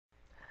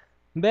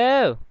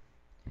Bell!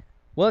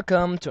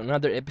 Welcome to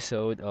another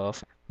episode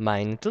of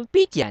My Little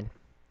Peteian.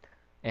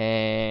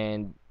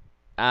 And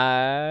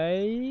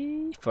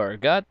I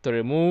forgot to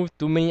remove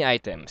too many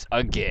items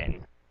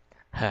again.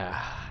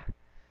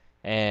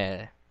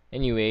 and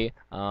anyway,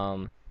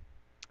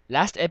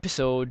 last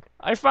episode,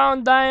 I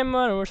found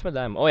diamond. Where's my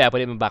diamond? Oh yeah, I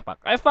put it in my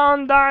backpack. I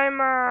found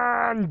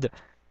diamond!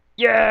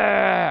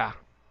 Yeah!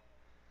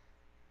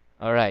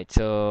 Alright,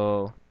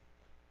 so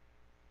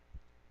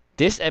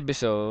this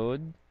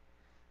episode,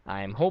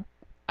 I'm hope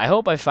I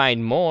hope I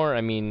find more.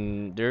 I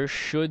mean, there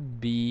should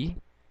be.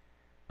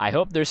 I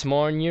hope there's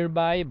more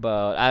nearby,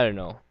 but I don't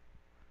know.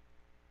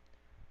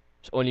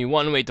 There's only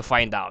one way to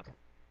find out.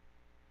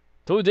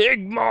 To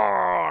dig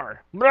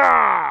more!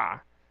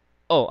 Brah!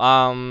 Oh,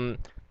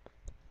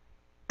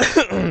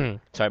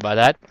 sorry about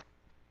that.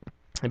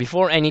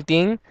 Before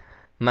anything,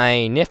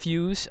 my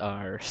nephews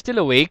are still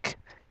awake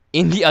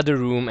in the other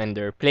room and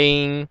they're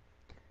playing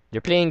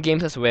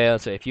games as well.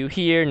 So if you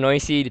hear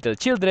noisy little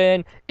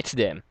children, it's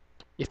them.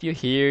 If you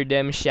hear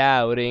them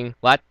shouting,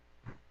 what?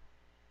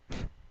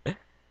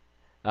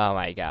 Oh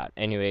my god.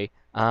 Anyway,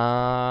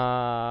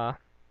 back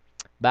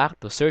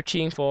to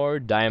searching for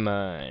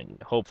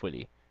diamond,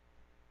 hopefully.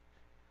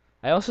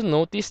 I also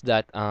noticed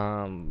that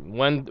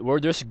when where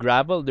there's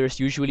gravel, there's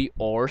usually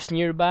ores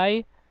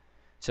nearby.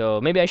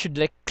 So maybe I should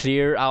like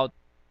clear out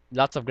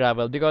lots of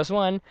gravel because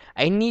one,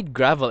 I need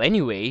gravel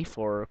anyway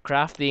for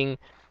crafting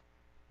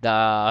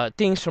the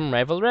things from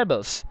Rival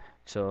Rebels.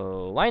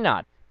 So why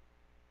not?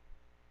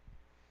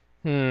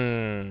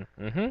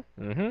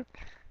 Mm-hmm.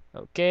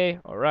 Okay,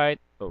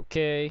 alright,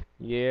 okay,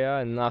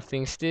 yeah,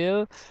 nothing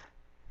still.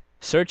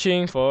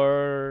 Searching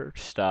for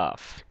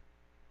stuff.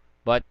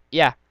 But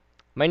yeah,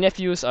 my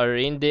nephews are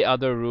in the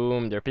other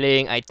room. They're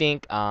playing, I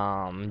think,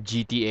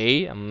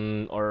 GTA,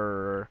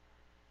 or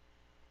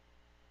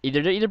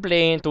they're either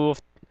playing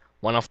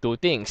one of two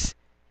things,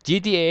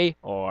 GTA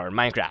or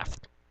Minecraft.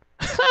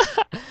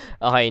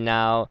 Okay,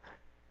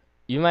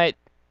 you might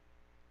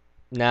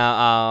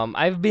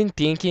I've been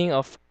thinking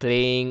of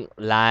playing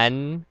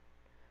LAN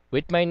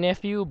with my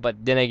nephew,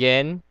 but then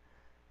again,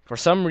 for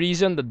some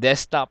reason, the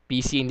desktop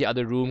PC in the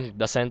other room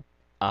doesn't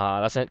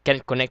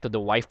can't connect to the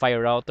Wi-Fi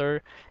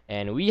router,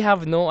 and we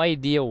have no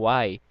idea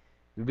why.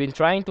 We've been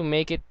trying to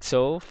make it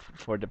so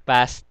for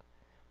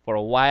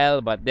a while,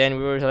 but then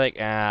we were like,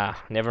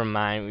 never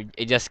mind.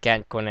 It just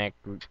can't connect.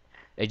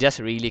 It just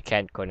really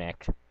can't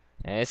connect,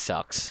 and it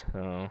sucks.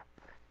 That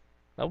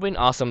would been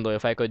awesome though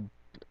if I could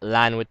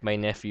LAN with my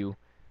nephew.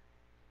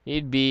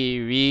 It'd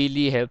be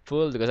really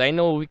helpful because I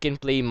know we can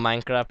play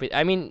Minecraft.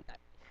 I mean,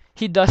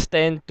 he does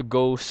tend to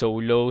go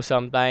solo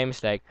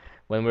sometimes, like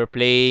when we're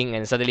playing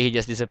and suddenly he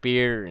just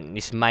disappear and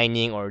he's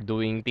mining or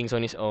doing things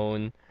on his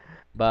own.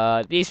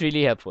 But he's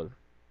really helpful.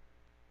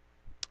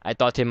 I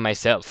taught him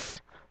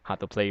myself how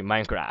to play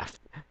Minecraft.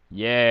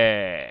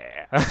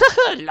 Yeah.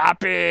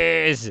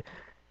 Lapis!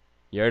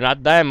 You're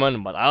not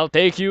diamond, but I'll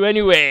take you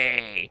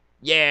anyway.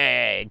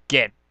 Yeah,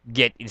 get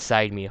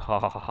inside me. Ha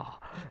ha ha.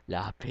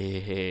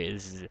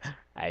 Lapis.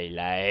 I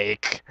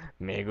like.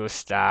 Me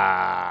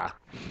gusta.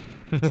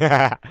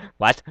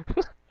 What?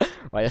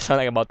 Why does it sound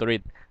like I'm about to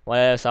rip? Why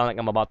does it sound like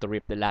I'm about to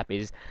rip the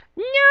lapis?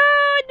 No,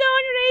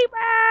 don't rape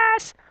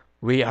us!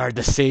 We are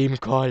the same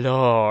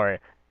color.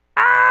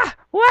 Ah!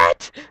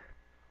 What?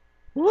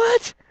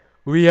 What?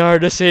 We are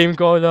the same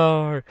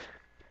color.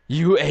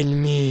 You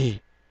and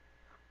me.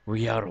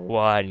 We are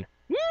one.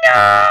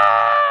 No!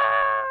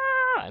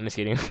 I'm just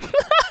kidding.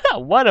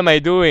 What am I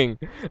doing?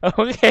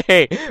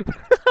 Okay.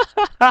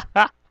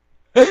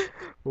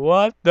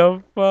 What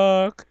the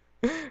fuck?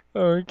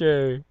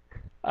 Okay.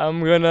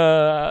 I'm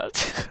gonna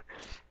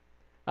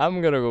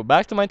I'm gonna go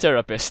back to my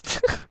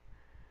therapist.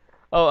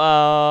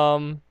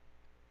 Oh,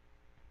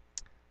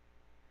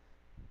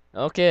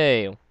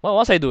 okay. What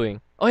was I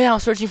doing? Oh yeah, I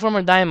was searching for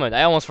my diamond.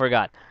 I almost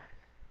forgot.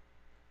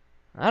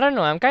 I don't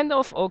know. I'm kind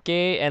of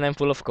okay, and I'm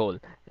full of coal.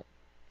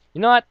 You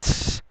know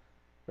what?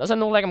 Doesn't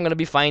look like I'm gonna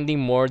be finding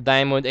more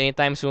diamond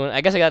anytime soon.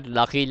 I guess I got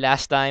lucky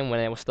last time when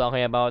I was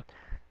talking about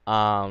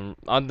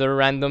other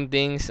random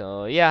things.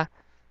 So yeah,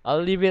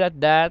 I'll leave it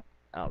at that.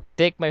 I'll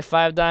take my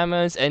 5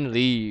 diamonds and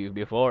leave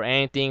before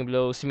anything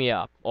blows me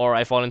up or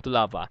I fall into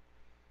lava.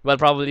 Well,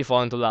 probably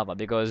fall into lava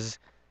because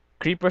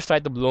creepers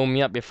tried to blow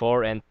me up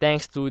before, and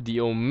thanks to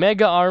the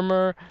Omega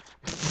armor,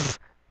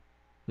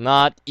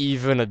 not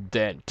even a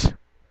dent.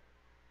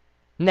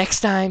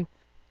 Next time,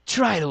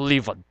 try to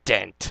leave a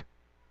dent.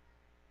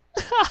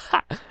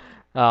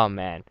 Oh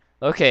man.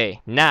 Okay,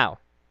 now,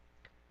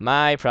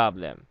 my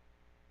problem.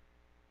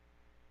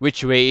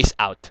 Which way is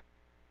out?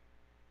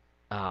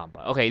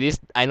 But okay, this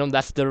I know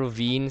that's the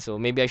ravine, so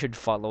maybe I should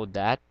follow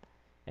that,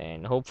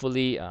 and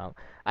hopefully,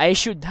 I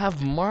should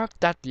have marked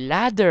that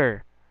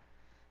ladder.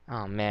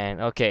 Oh man.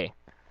 Okay.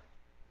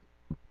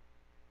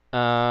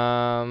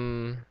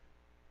 Um.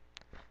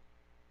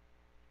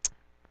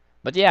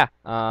 But yeah.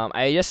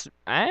 I just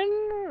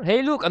and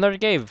hey, look, another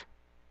cave.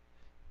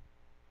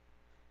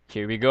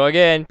 Here we go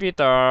again,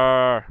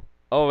 Peter.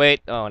 Oh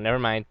wait. Oh, never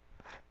mind.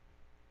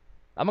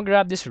 I'm gonna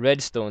grab this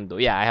redstone though.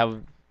 Yeah, I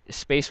have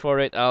space for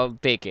it, I'll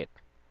take it.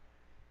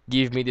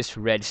 Give me this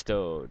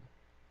redstone.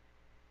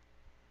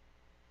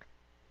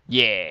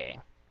 Yeah.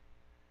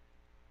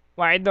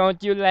 Why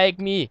don't you like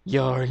me?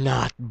 You're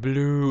not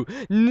blue.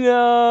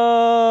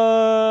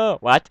 No.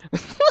 What?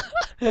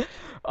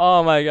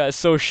 Oh my god,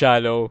 so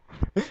shallow.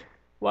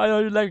 Why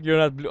don't you like you're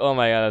not blue? Oh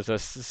my god,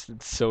 that's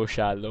so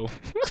shallow.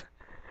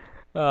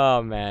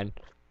 Oh man.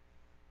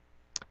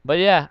 But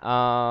yeah,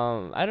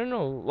 I don't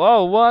know.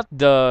 Whoa, what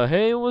the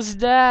hell was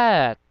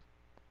that?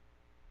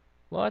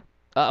 What?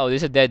 Uh-oh,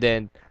 this is a dead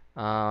end.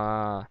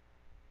 Uh,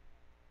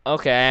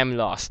 okay, I am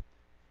lost.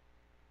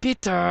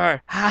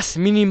 Peter has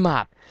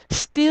minimap.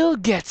 Still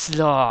gets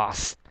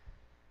lost.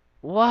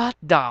 What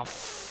the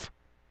f?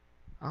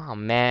 Oh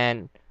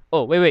man.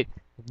 Oh, wait.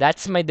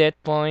 That's my death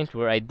point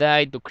where I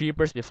died to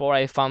creepers before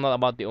I found out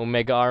about the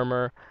Omega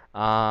armor.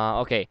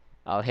 Okay.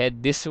 I'll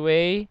head this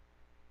way.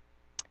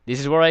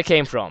 This is where I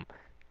came from.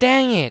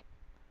 Dang it!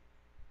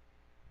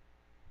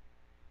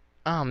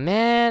 Oh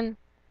man.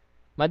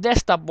 My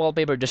desktop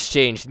wallpaper just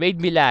changed.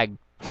 Made me lag.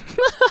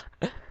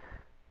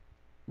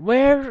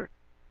 Where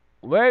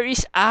where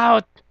is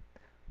out?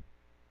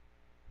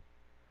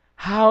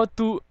 How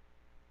to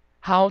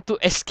how to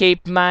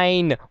escape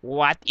mine?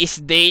 What is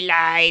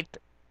daylight?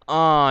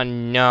 Oh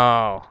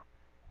no.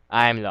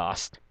 I'm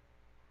lost.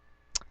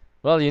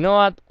 Well, you know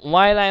what?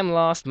 While I'm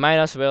lost, might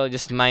as well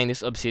just mine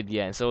this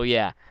obsidian. So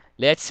yeah,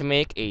 let's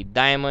make a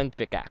diamond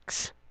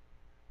pickaxe.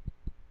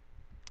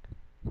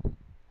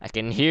 I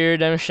can hear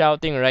them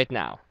shouting right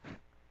now.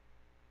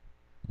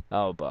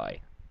 Oh boy.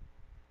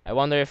 I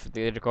wonder if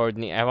the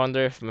recording. I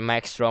wonder if my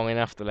mic's strong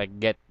enough to like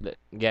get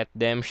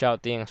them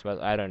shouting as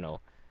well. I don't know.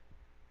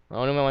 The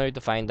only way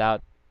to find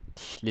out.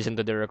 Listen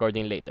to the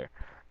recording later.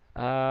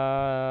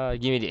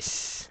 Give me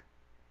this.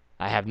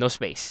 I have no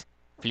space.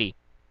 Flee.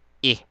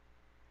 Eh.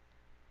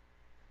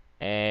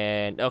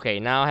 And okay,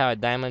 now I have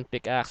a diamond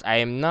pickaxe. I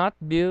am not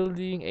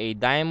building a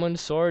diamond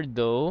sword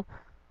though,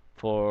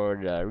 for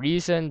the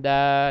reason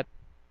that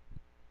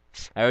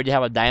I already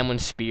have a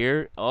diamond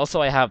spear.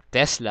 Also, I have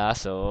Tesla,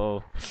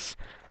 so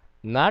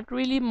not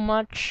really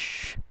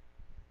much.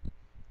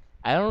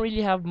 I don't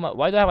really have much.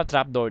 Why do I have a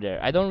trapdoor there?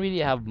 I don't really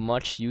have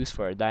much use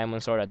for a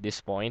diamond sword at this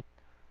point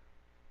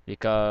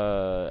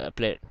because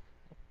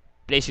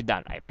place you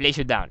down. I place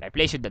you down. I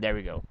place you down. There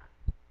we go.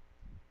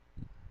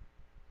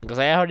 Because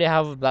I already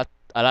have a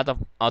lot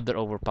of other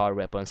overpowered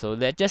weapons. So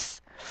let's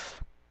just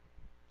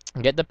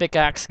get the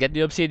pickaxe, get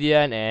the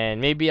obsidian,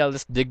 and maybe I'll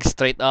just dig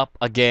straight up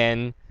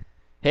again.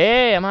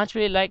 Hey, I'm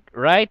actually like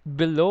right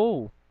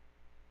below.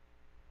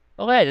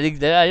 Okay,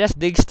 I just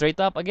dig straight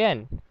up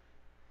again.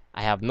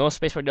 I have no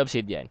space for the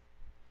obsidian.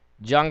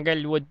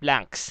 Jungle wood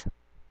planks.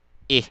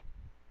 Eh,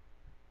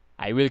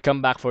 I will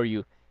come back for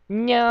you.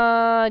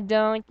 No,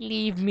 don't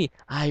leave me.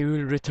 I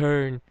will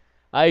return.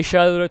 I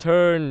shall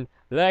return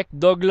like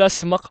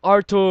Douglas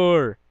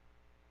MacArthur.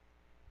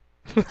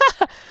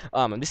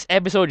 This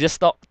episode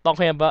just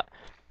talking about.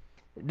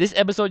 This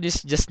episode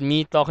is just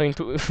me talking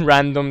to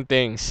random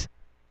things.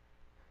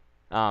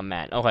 Oh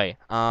man. Okay.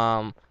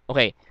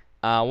 Okay.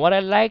 What I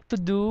like to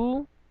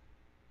do.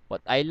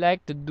 What I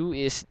like to do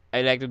is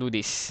I like to do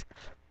this.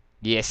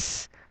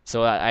 Yes.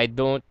 So I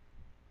don't.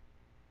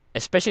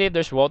 Especially if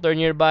there's water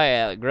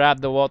nearby, I'll grab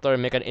the water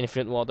and make an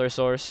infinite water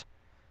source.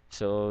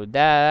 So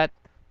that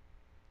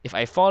if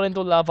I fall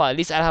into lava, at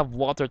least I'll have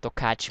water to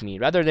catch me,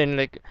 rather than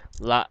like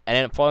and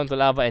then fall into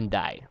lava and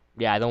die.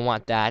 Yeah, I don't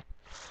want that.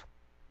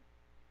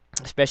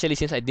 Especially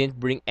since I didn't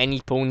bring any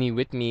pony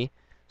with me,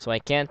 so I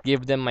can't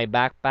give them my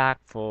backpack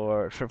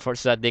for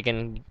so that they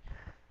can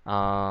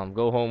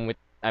go home with.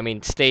 I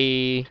mean,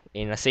 stay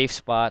in a safe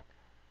spot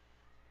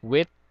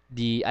with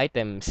the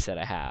items that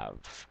I have.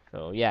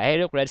 So yeah, hey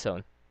look,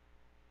 redstone.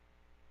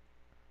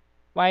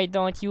 Why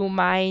don't you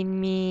mind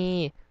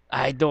me?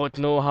 I don't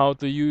know how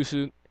to use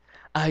it.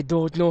 I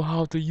don't know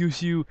how to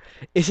use you.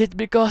 Is it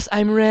because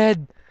I'm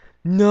red?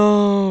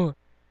 No,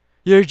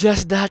 you're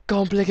just that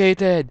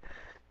complicated.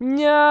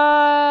 No.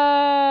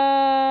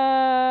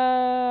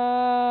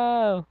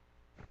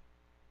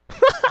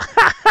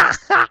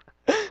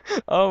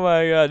 Oh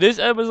my god, this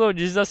episode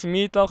is just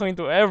me talking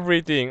to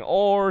everything.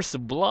 Ores,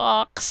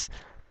 blocks.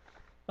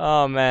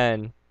 Oh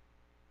man.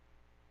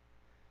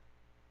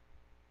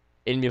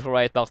 In before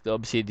I talk to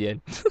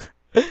Obsidian.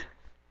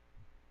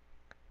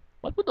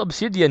 What would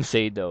Obsidian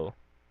say though?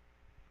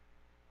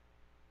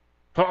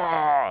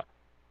 Ah,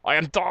 I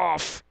am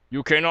tough.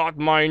 You cannot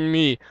mind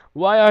me.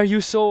 Why are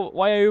you so?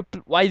 Why are you?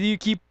 Why do you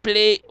keep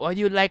play? Why do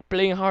you like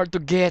playing hard to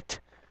get?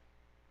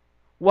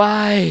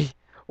 Why?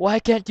 Why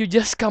can't you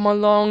just come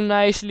along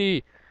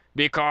nicely?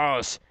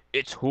 Because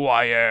it's who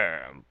I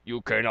am.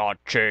 You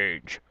cannot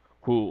change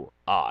who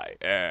I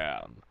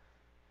am.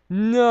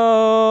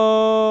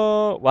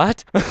 No.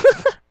 What?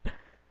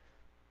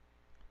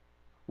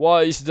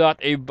 Why is that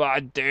a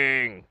bad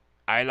thing?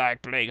 I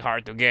like playing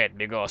hard to get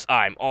because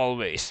I'm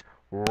always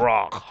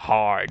rock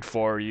hard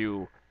for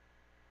you.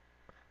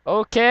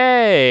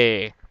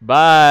 Okay.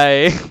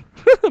 Bye.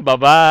 Bye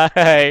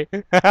bye.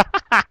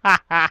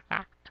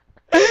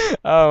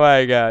 Oh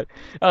my god.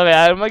 Okay,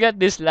 I'm gonna get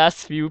this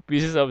last few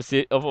pieces of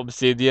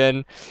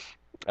obsidian.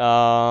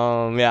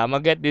 Yeah, I'm gonna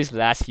get these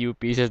last few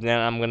pieces, then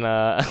I'm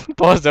gonna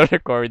pause the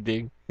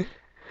recording.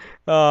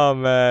 Oh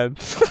man.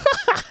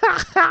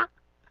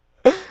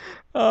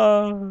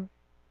 Oh,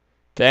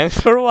 thanks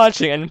for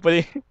watching and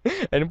putting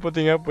and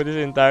putting up with this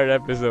entire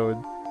episode.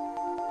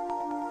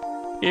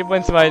 Keep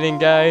on smiling,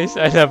 guys.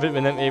 I love it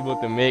when I'm able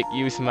to make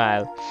you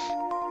smile.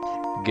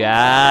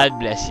 God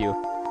bless you.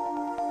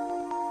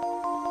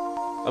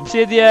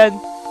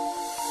 Obsidian.